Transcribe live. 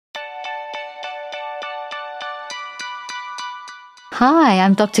Hi,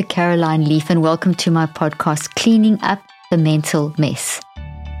 I'm Dr. Caroline Leaf and welcome to my podcast, Cleaning Up the Mental Mess.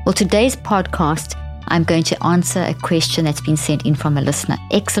 Well, today's podcast, I'm going to answer a question that's been sent in from a listener.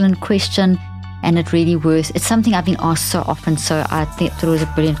 Excellent question, and it's something I've been asked so often, so I thought it was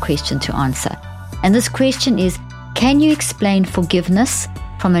a brilliant question to answer. And this question is, can you explain forgiveness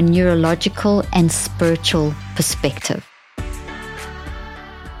from a neurological and spiritual perspective?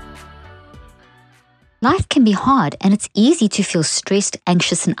 Life can be hard and it's easy to feel stressed,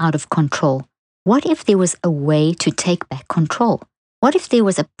 anxious, and out of control. What if there was a way to take back control? What if there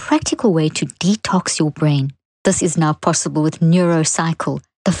was a practical way to detox your brain? This is now possible with NeuroCycle,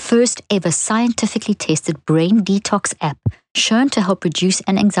 the first ever scientifically tested brain detox app shown to help reduce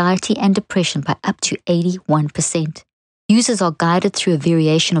anxiety and depression by up to 81%. Users are guided through a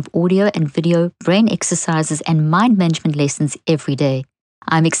variation of audio and video, brain exercises, and mind management lessons every day.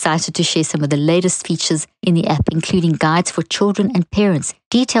 I'm excited to share some of the latest features in the app, including guides for children and parents,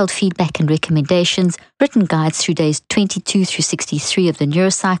 detailed feedback and recommendations, written guides through days 22 through 63 of the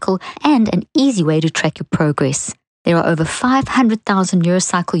NeuroCycle, and an easy way to track your progress. There are over 500,000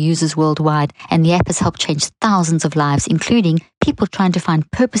 NeuroCycle users worldwide, and the app has helped change thousands of lives, including people trying to find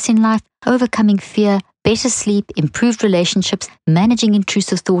purpose in life, overcoming fear, better sleep, improved relationships, managing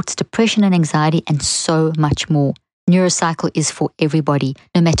intrusive thoughts, depression and anxiety, and so much more. NeuroCycle is for everybody.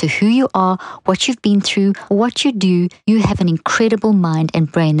 No matter who you are, what you've been through, or what you do, you have an incredible mind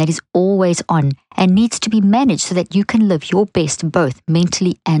and brain that is always on and needs to be managed so that you can live your best both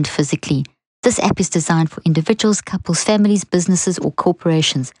mentally and physically. This app is designed for individuals, couples, families, businesses, or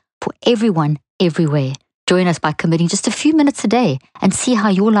corporations, for everyone, everywhere. Join us by committing just a few minutes a day and see how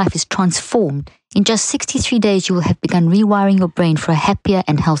your life is transformed. In just 63 days, you will have begun rewiring your brain for a happier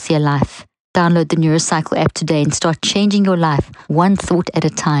and healthier life. Download the NeuroCycle app today and start changing your life one thought at a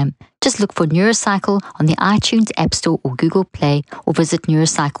time. Just look for NeuroCycle on the iTunes App Store or Google Play, or visit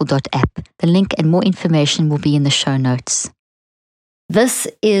neurocycle.app. The link and more information will be in the show notes. This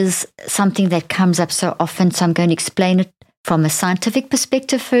is something that comes up so often, so I'm going to explain it from a scientific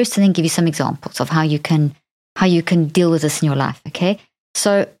perspective first and then give you some examples of how you can deal with this in your life, okay?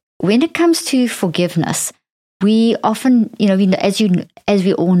 So when it comes to forgiveness, we often, as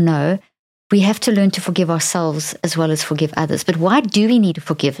we all know, we have to learn to forgive ourselves as well as forgive others. But why do we need to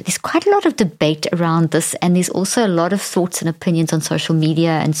forgive? There's quite a lot of debate around this, and there's also a lot of thoughts and opinions on social media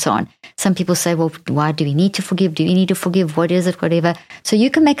and so on. Some people say, well, why do we need to forgive? Do we need to forgive? What is it? Whatever. So you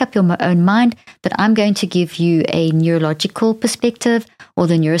can make up your own mind, but I'm going to give you a neurological perspective or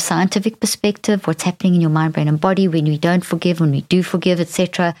the neuroscientific perspective, what's happening in your mind, brain, and body when we don't forgive, when we do forgive,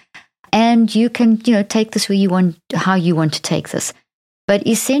 etc. And you can, take this where you want, how you want to take this. But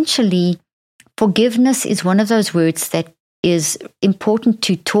essentially, forgiveness is one of those words that is important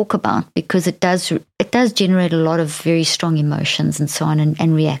to talk about because it does generate a lot of very strong emotions and so on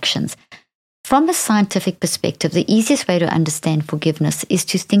and reactions. From a scientific perspective, the easiest way to understand forgiveness is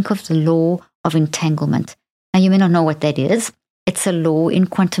to think of the law of entanglement. Now, you may not know what that is. It's a law in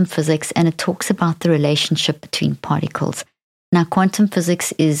quantum physics, and it talks about the relationship between particles. Now, quantum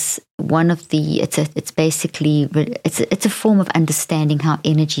physics is one of it's a form of understanding how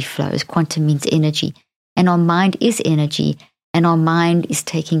energy flows. Quantum means energy, and our mind is energy, and our mind is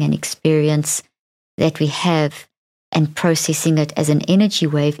taking an experience that we have and processing it as an energy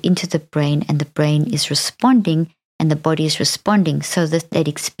wave into the brain, and the brain is responding and the body is responding, so that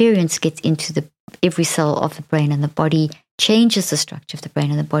experience gets into every cell of the brain, and the body changes the structure of the brain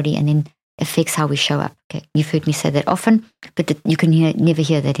and the body, and then affects how we show up. Okay, you've heard me say that often, but you can never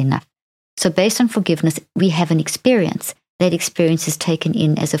hear that enough. So based on forgiveness, we have an experience. That experience is taken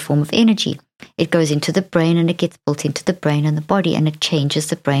in as a form of energy. It goes into the brain and it gets built into the brain and the body, and it changes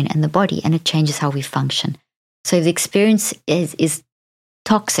the brain and the body, and it changes how we function. So if the experience is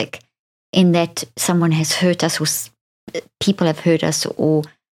toxic in that someone has hurt us, or people have hurt us, or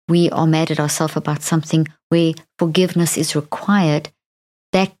we are mad at ourselves about something where forgiveness is required,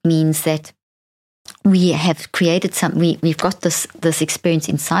 that means that we have created something, we've got this experience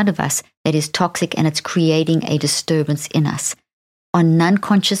inside of us that is toxic, and it's creating a disturbance in us. Our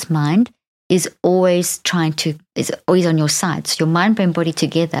non-conscious mind is always on your side. So your mind, brain, body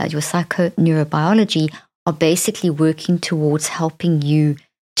together, your psychoneurobiology are basically working towards helping you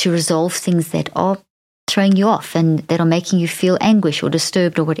to resolve things that are throwing you off and that are making you feel anguish or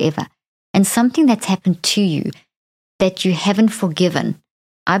disturbed or whatever. And something that's happened to you that you haven't forgiven,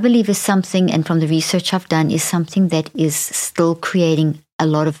 I believe is something, and from the research I've done, is something that is still creating a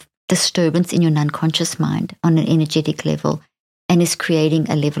lot of disturbance in your non-conscious mind on an energetic level, and is creating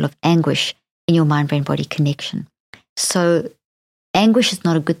a level of anguish in your mind-brain-body connection. So anguish is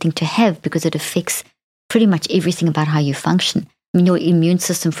not a good thing to have because it affects pretty much everything about how you function. I mean, your immune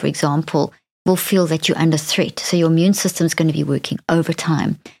system, for example, will feel that you're under threat. So your immune system is going to be working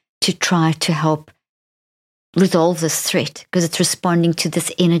overtime to try to help resolve this threat because it's responding to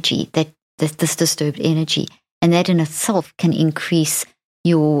this energy, this disturbed energy. And that in itself can increase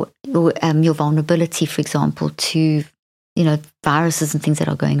your vulnerability, for example, to viruses and things that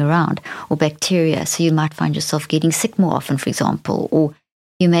are going around, or bacteria. So you might find yourself getting sick more often, for example, or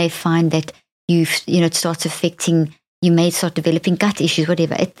you may find that it starts affecting, you may start developing gut issues,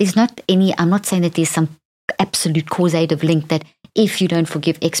 whatever. I'm not saying that there's some absolute causative link that if you don't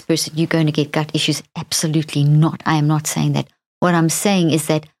forgive X person, you're going to get gut issues. Absolutely not. I am not saying that. What I'm saying is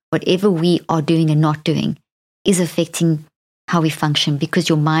that whatever we are doing and not doing is affecting how we function, because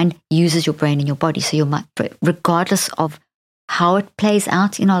your mind uses your brain and your body. So your mind, regardless of how it plays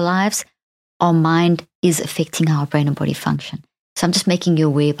out in our lives, our mind is affecting how our brain and body function. So I'm just making you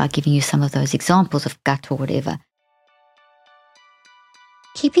aware by giving you some of those examples of gut or whatever.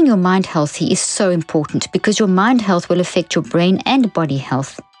 Keeping your mind healthy is so important because your mind health will affect your brain and body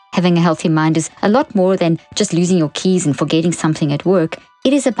health. Having a healthy mind is a lot more than just losing your keys and forgetting something at work.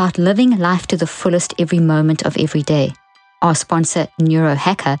 It is about living life to the fullest every moment of every day. Our sponsor,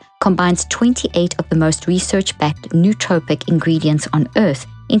 Neurohacker, combines 28 of the most research-backed nootropic ingredients on Earth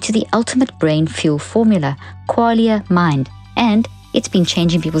into the ultimate brain fuel formula, Qualia Mind, and it's been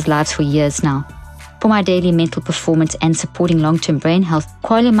changing people's lives for years now. For my daily mental performance and supporting long-term brain health,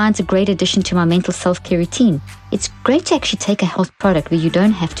 Qualia Mind's a great addition to my mental self-care routine. It's great to actually take a health product where you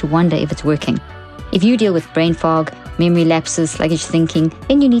don't have to wonder if it's working. If you deal with brain fog, memory lapses, sluggish thinking,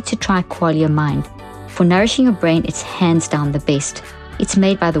 then you need to try Qualia Mind. For nourishing your brain, it's hands down the best. It's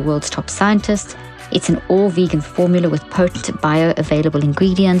made by the world's top scientists. It's an all-vegan formula with potent bioavailable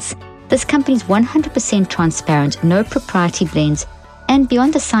ingredients. This company's 100% transparent, no proprietary blends, and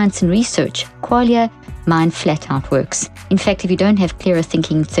beyond the science and research, Qualia Mind flat out works. In fact, if you don't have clearer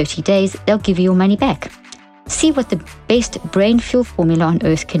thinking in 30 days, they'll give you your money back. See what the best brain fuel formula on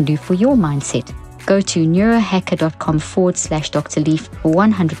earth can do for your mindset. Go to neurohacker.com/Dr. Leaf for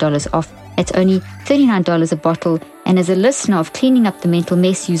 $100 off. That's only $39 a bottle. And as a listener of Cleaning Up the Mental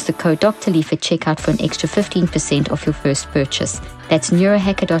Mess, use the code Dr. Leaf at checkout for an extra 15% off your first purchase. That's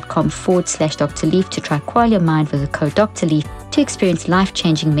neurohacker.com/Dr. Leaf to try Qualia Mind with the code Dr. Leaf to experience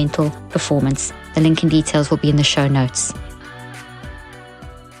life-changing mental performance. The link and details will be in the show notes.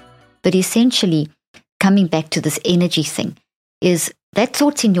 But essentially, coming back to this energy thing, is that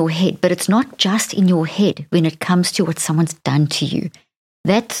thought's in your head, but it's not just in your head when it comes to what someone's done to you.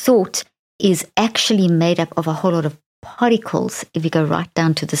 That thought is actually made up of a whole lot of particles, if you go right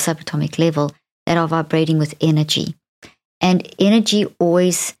down to the subatomic level, that are vibrating with energy. And energy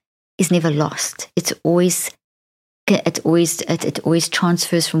always is never lost. It always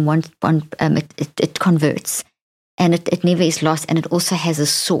transfers from it converts, and it never is lost. And it also has a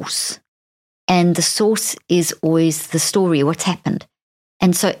source, and the source is always the story, what's happened.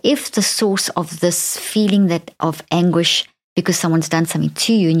 And so, if the source of this feeling of anguish because someone's done something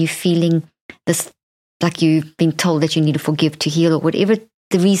to you, and you're feeling this, like you've been told that you need to forgive to heal, or whatever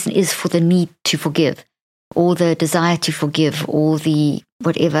the reason is for the need to forgive, or the desire to forgive, or the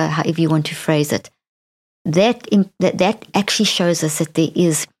whatever, however you want to phrase it, that actually shows us that there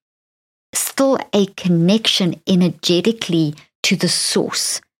is still a connection energetically to the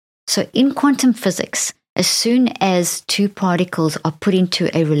source. So in quantum physics, as soon as two particles are put into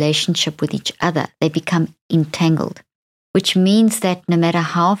a relationship with each other, they become entangled, which means that no matter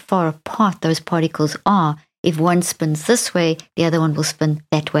how far apart those particles are, if one spins this way, the other one will spin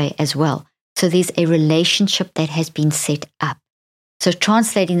that way as well. So there's a relationship that has been set up. So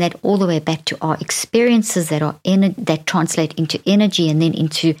translating that all the way back to our experiences that translate into energy, and then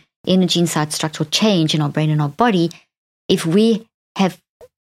into energy inside structural change in our brain and our body, if we have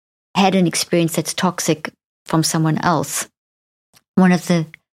had an experience that's toxic from someone else, one of the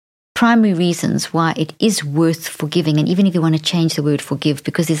primary reasons why it is worth forgiving, and even if you want to change the word forgive,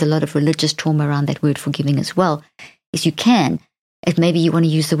 because there's a lot of religious trauma around that word forgiving as well, is you can, if maybe you want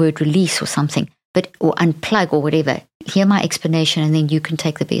to use the word release or something, or unplug or whatever, hear my explanation and then you can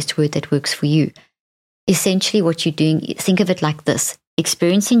take the best word that works for you. Essentially what you're doing, think of it like this.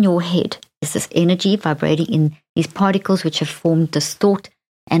 Experience in your head is this energy vibrating in these particles which have formed this thought,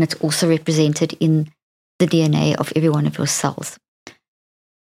 and it's also represented in the DNA of every one of your cells.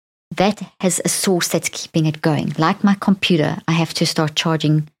 That has a source that's keeping it going. Like my computer, I have to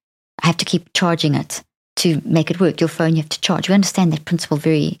keep charging it to make it work. Your phone, you have to charge. You understand that principle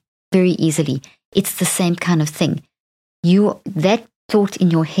very, very easily. It's the same kind of thing. That thought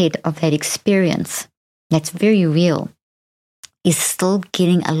in your head of that experience, that's very real, is still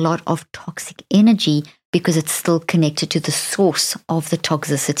getting a lot of toxic energy because it's still connected to the source of the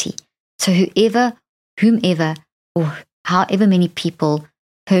toxicity. So whomever, or however many people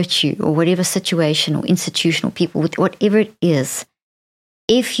hurt you, or whatever situation or institution or people, whatever it is,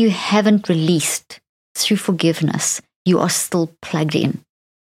 if you haven't released through forgiveness, you are still plugged in.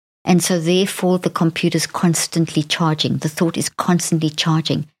 And so therefore the computer's constantly charging. The thought is constantly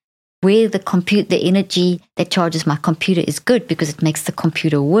charging. Where the energy that charges my computer is good because it makes the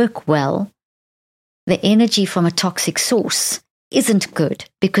computer work well, the energy from a toxic source isn't good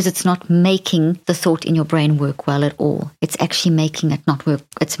because it's not making the thought in your brain work well at all. It's actually making it not work.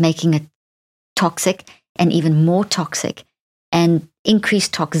 It's making it toxic and even more toxic. And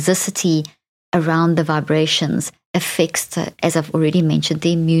increased toxicity around the vibrations affects, as I've already mentioned,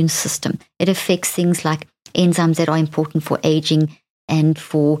 the immune system. It affects things like enzymes that are important for aging and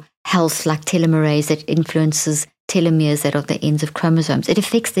for health, like telomerase that influences telomeres that are the ends of chromosomes. It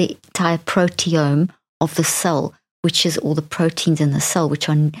affects the entire proteome of the cell, which is all the proteins in the cell, which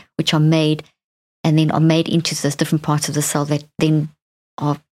are made and then are made into the different parts of the cell that then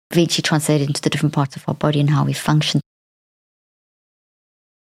are eventually translated into the different parts of our body and how we function.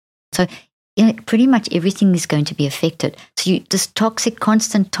 So, pretty much everything is going to be affected. So this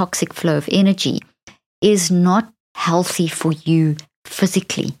constant toxic flow of energy is not healthy for you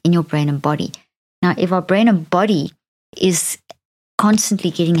physically in your brain and body. Now, if our brain and body is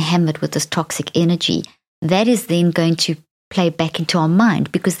constantly getting hammered with this toxic energy, that is then going to play back into our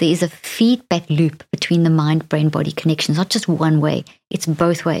mind because there is a feedback loop between the mind-brain-body connection. It's not just one way, it's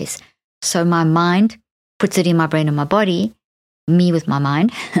both ways. So my mind puts it in my brain and my body, me with my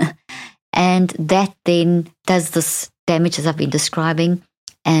mind, and that then does this damage as I've been describing,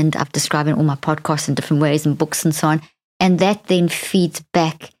 and I've described in all my podcasts in different ways and books and so on. And that then feeds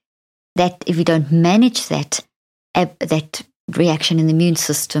back that if you don't manage that reaction in the immune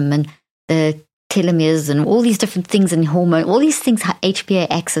system and the telomeres and all these different things and hormone, all these things, HPA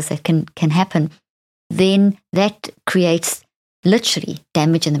axis that can happen, then that creates literally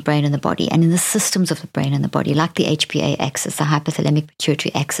damage in the brain and the body and in the systems of the brain and the body, like the HPA axis, the hypothalamic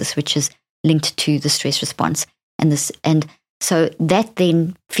pituitary axis, which is linked to the stress response. And so that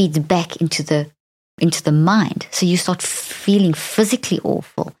then feeds back into the mind. So you start feeling physically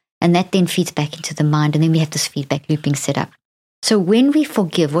awful, and that then feeds back into the mind, and then we have this feedback looping set up. So when we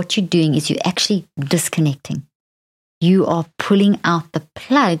forgive, what you're doing is you're actually disconnecting. You are pulling out the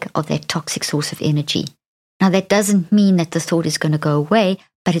plug of that toxic source of energy. Now, that doesn't mean that the thought is going to go away,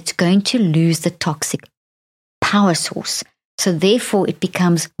 but it's going to lose the toxic power source. So therefore, it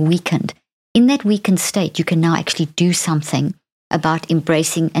becomes weakened. In that weakened state, you can now actually do something about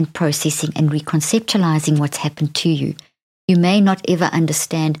embracing and processing and reconceptualizing what's happened to you. You may not ever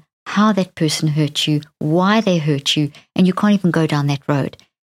understand how that person hurt you, why they hurt you, and you can't even go down that road.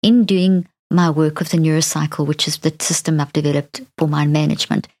 In doing my work of the neurocycle, which is the system I've developed for mind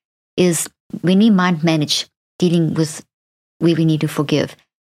management, is when we mind manage dealing with where we need to forgive,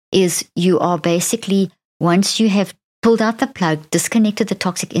 is you are basically, once you have pulled out the plug, disconnected the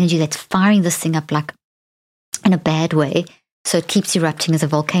toxic energy that's firing this thing up like in a bad way, so it keeps erupting as a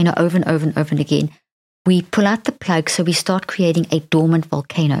volcano over and over and over and again. We pull out the plug, so we start creating a dormant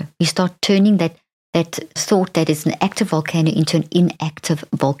volcano. We start turning that thought that is an active volcano into an inactive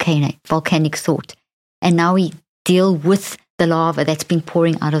volcanic thought. And now we deal with the lava that's been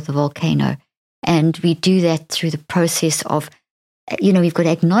pouring out of the volcano. And we do that through the process of, we've got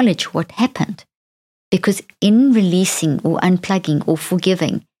to acknowledge what happened. Because in releasing or unplugging or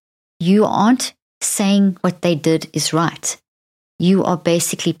forgiving, you aren't saying what they did is right. You are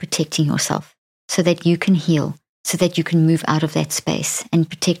basically protecting yourself so that you can heal, so that you can move out of that space and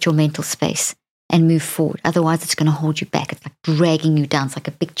protect your mental space and move forward. Otherwise, it's going to hold you back. It's like dragging you down. It's like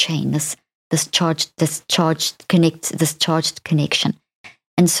a big chain, this charged connection.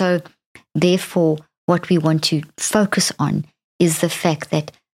 And so, therefore, what we want to focus on is the fact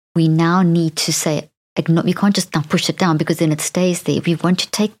that we now need to say, we can't just now push it down because then it stays there. We want to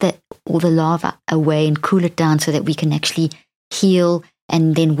take all the lava away and cool it down so that we can actually heal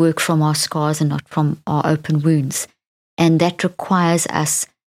and then work from our scars and not from our open wounds. And that requires us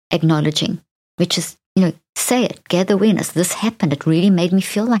acknowledging, which is, say it, gather awareness. This happened. It really made me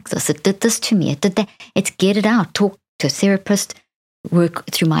feel like this. It did this to me. It did that. It's get it out. Talk to a therapist, work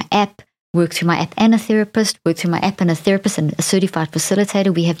through my app and a therapist, work through my app and a therapist and a certified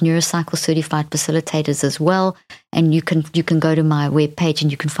facilitator. We have neurocycle certified facilitators as well. And you can go to my webpage and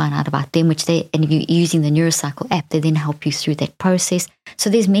you can find out about them, and if you're using the neurocycle app, they then help you through that process. So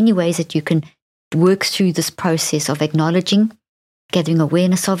there's many ways that you can work through this process of acknowledging, gathering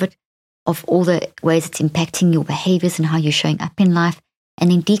awareness of it, of all the ways it's impacting your behaviors and how you're showing up in life,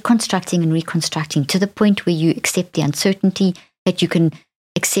 and then deconstructing and reconstructing to the point where you accept the uncertainty, that you can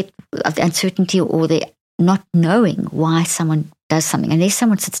accept the uncertainty or the not knowing why someone does something. Unless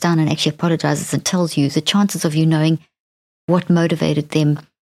someone sits down and actually apologizes and tells you, the chances of you knowing what motivated them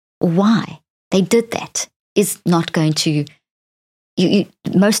or why they did that is not going to,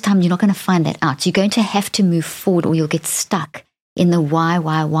 most times you're not going to find that out. You're going to have to move forward, or you'll get stuck in the why,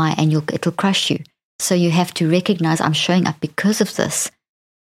 and it'll crush you. So you have to recognize, I'm showing up because of this,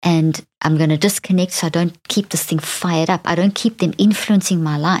 and I'm going to disconnect so I don't keep this thing fired up. I don't keep them influencing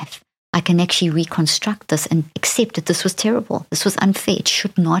my life. I can actually reconstruct this and accept that this was terrible. This was unfair. It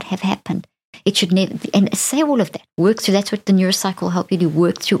should not have happened. It should never, and say all of that. Work through, that's what the neurocycle will help you do.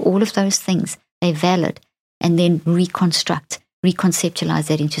 Work through all of those things. They're valid. And then reconceptualize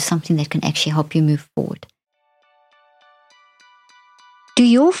that into something that can actually help you move forward. Do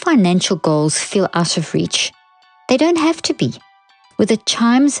your financial goals feel out of reach? They don't have to be. With the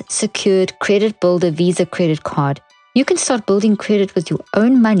Chimes Secured Credit Builder Visa credit card, you can start building credit with your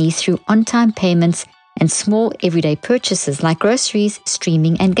own money through on-time payments and small everyday purchases like groceries,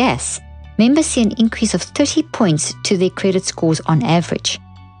 streaming, and gas. Members see an increase of 30 points to their credit scores on average.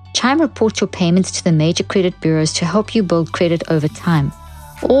 Chime reports your payments to the major credit bureaus to help you build credit over time,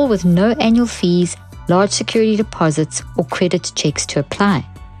 all with no annual fees, large security deposits, or credit checks to apply.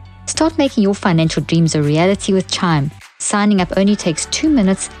 Start making your financial dreams a reality with Chime. Signing up only takes 2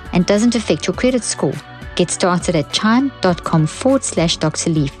 minutes and doesn't affect your credit score. Get started at chime.com/Dr.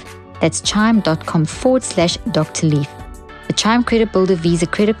 Leaf. That's chime.com/Dr. Leaf. The Chime Credit Builder Visa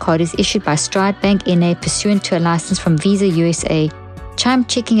credit card is issued by Stride Bank NA pursuant to a license from Visa USA. Chime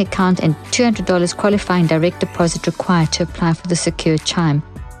checking account and $200 qualifying direct deposit required to apply for the secured Chime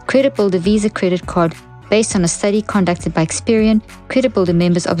Credit Builder Visa credit card. Based on a study conducted by Experian, Credit Builder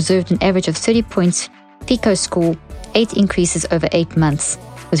members observed an average of 30 points FICO score, 8 increases over 8 months,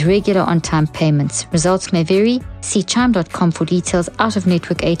 with regular on-time payments. Results may vary. See chime.com for details.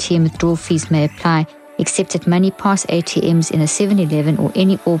 Out-of-network ATM withdrawal fees may apply, except at MoneyPass ATMs in a 7-Eleven or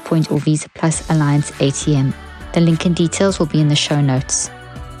any Allpoint or Visa Plus Alliance ATM. The link and details will be in the show notes.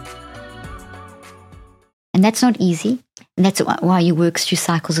 And that's not easy. And that's why you work through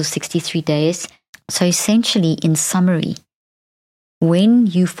cycles of 63 days. So essentially, in summary, when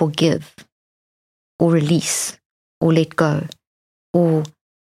you forgive or release or let go or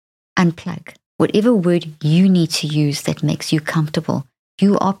unplug, whatever word you need to use that makes you comfortable,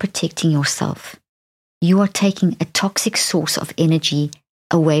 you are protecting yourself. You are taking a toxic source of energy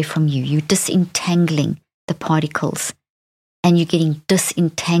away from you. You're disentangling the particles, and you're getting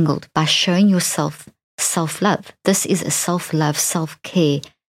disentangled by showing yourself self-love. This is a self-love, self-care,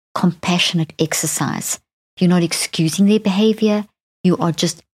 compassionate exercise. You're not excusing their behavior. You are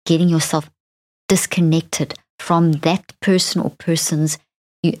just getting yourself disconnected from that person or persons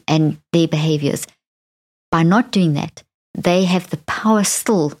and their behaviors. By not doing that, they have the power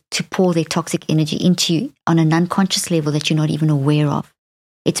still to pour their toxic energy into you on an unconscious level that you're not even aware of.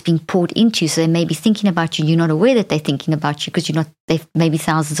 It's being poured into you, so they may be thinking about you. You're not aware that they're thinking about you because they're maybe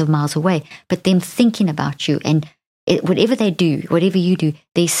thousands of miles away, but them thinking about you, and whatever they do, whatever you do,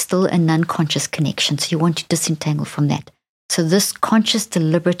 there's still an unconscious connection. So you want to disentangle from that. So this conscious,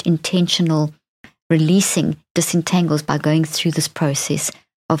 deliberate, intentional releasing disentangles by going through this process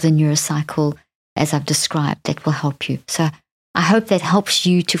of the neurocycle, as I've described, that will help you. So I hope that helps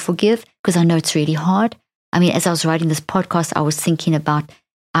you to forgive, because I know it's really hard. I mean, as I was writing this podcast, I was thinking about,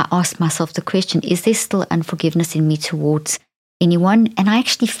 I asked myself the question, is there still unforgiveness in me towards anyone? And I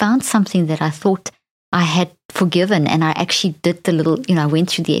actually found something that I thought I had forgiven, and I actually did the little, I went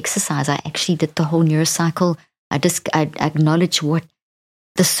through the exercise. I actually did the whole neurocycle. I acknowledged what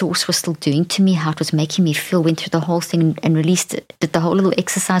the source was still doing to me, how it was making me feel, went through the whole thing and released it, did the whole little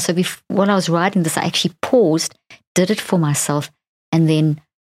exercise. So while I was writing this, I actually paused, did it for myself, and then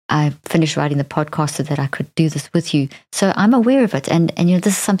I finished writing the podcast so that I could do this with you. So I'm aware of it. And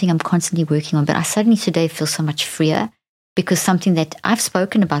this is something I'm constantly working on. But I suddenly today feel so much freer, because something that I've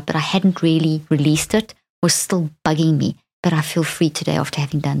spoken about, but I hadn't really released it, was still bugging me. But I feel free today after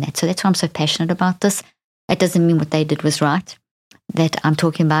having done that. So that's why I'm so passionate about this. It doesn't mean what they did was right, that I'm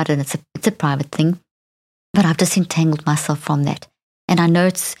talking about it. It's a private thing. But I've disentangled myself from that. And I know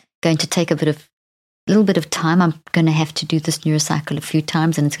it's going to take a little bit of time. I'm going to have to do this neurocycle a few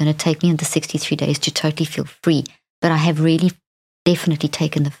times, and it's going to take me in the 63 days to totally feel free. But I have really definitely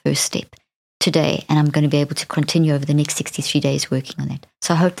taken the first step today, and I'm going to be able to continue over the next 63 days working on that.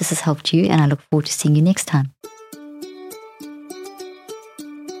 So I hope this has helped you, and I look forward to seeing you next time.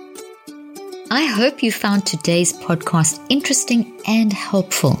 I hope you found today's podcast interesting and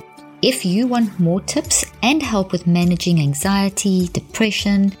helpful. If you want more tips and help with managing anxiety,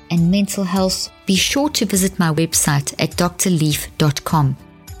 depression, and mental health, be sure to visit my website at drleaf.com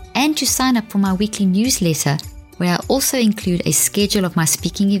and to sign up for my weekly newsletter, where I also include a schedule of my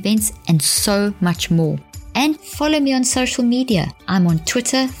speaking events and so much more. And follow me on social media. I'm on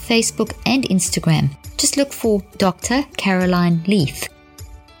Twitter, Facebook, and Instagram. Just look for Dr. Caroline Leaf.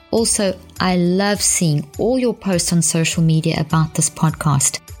 Also, I love seeing all your posts on social media about this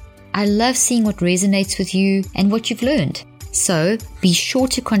podcast. I love seeing what resonates with you and what you've learned. So be sure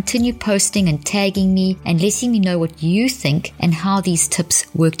to continue posting and tagging me and letting me know what you think and how these tips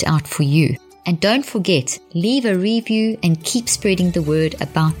worked out for you. And don't forget, leave a review and keep spreading the word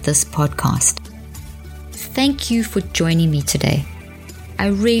about this podcast. Thank you for joining me today. I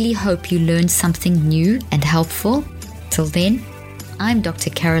really hope you learned something new and helpful. Till then, I'm Dr.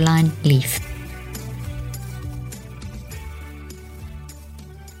 Caroline Leaf.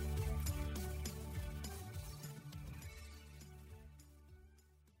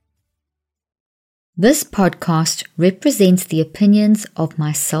 This podcast represents the opinions of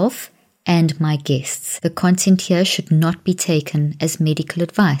myself and my guests. The content here should not be taken as medical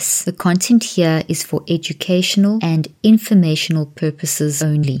advice. The content here is for educational and informational purposes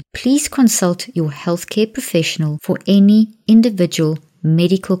only. Please consult your healthcare professional for any individual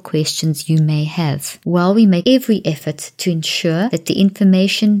medical questions you may have. While we make every effort to ensure that the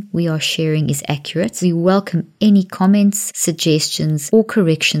information we are sharing is accurate, we welcome any comments, suggestions, or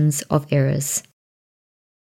corrections of errors.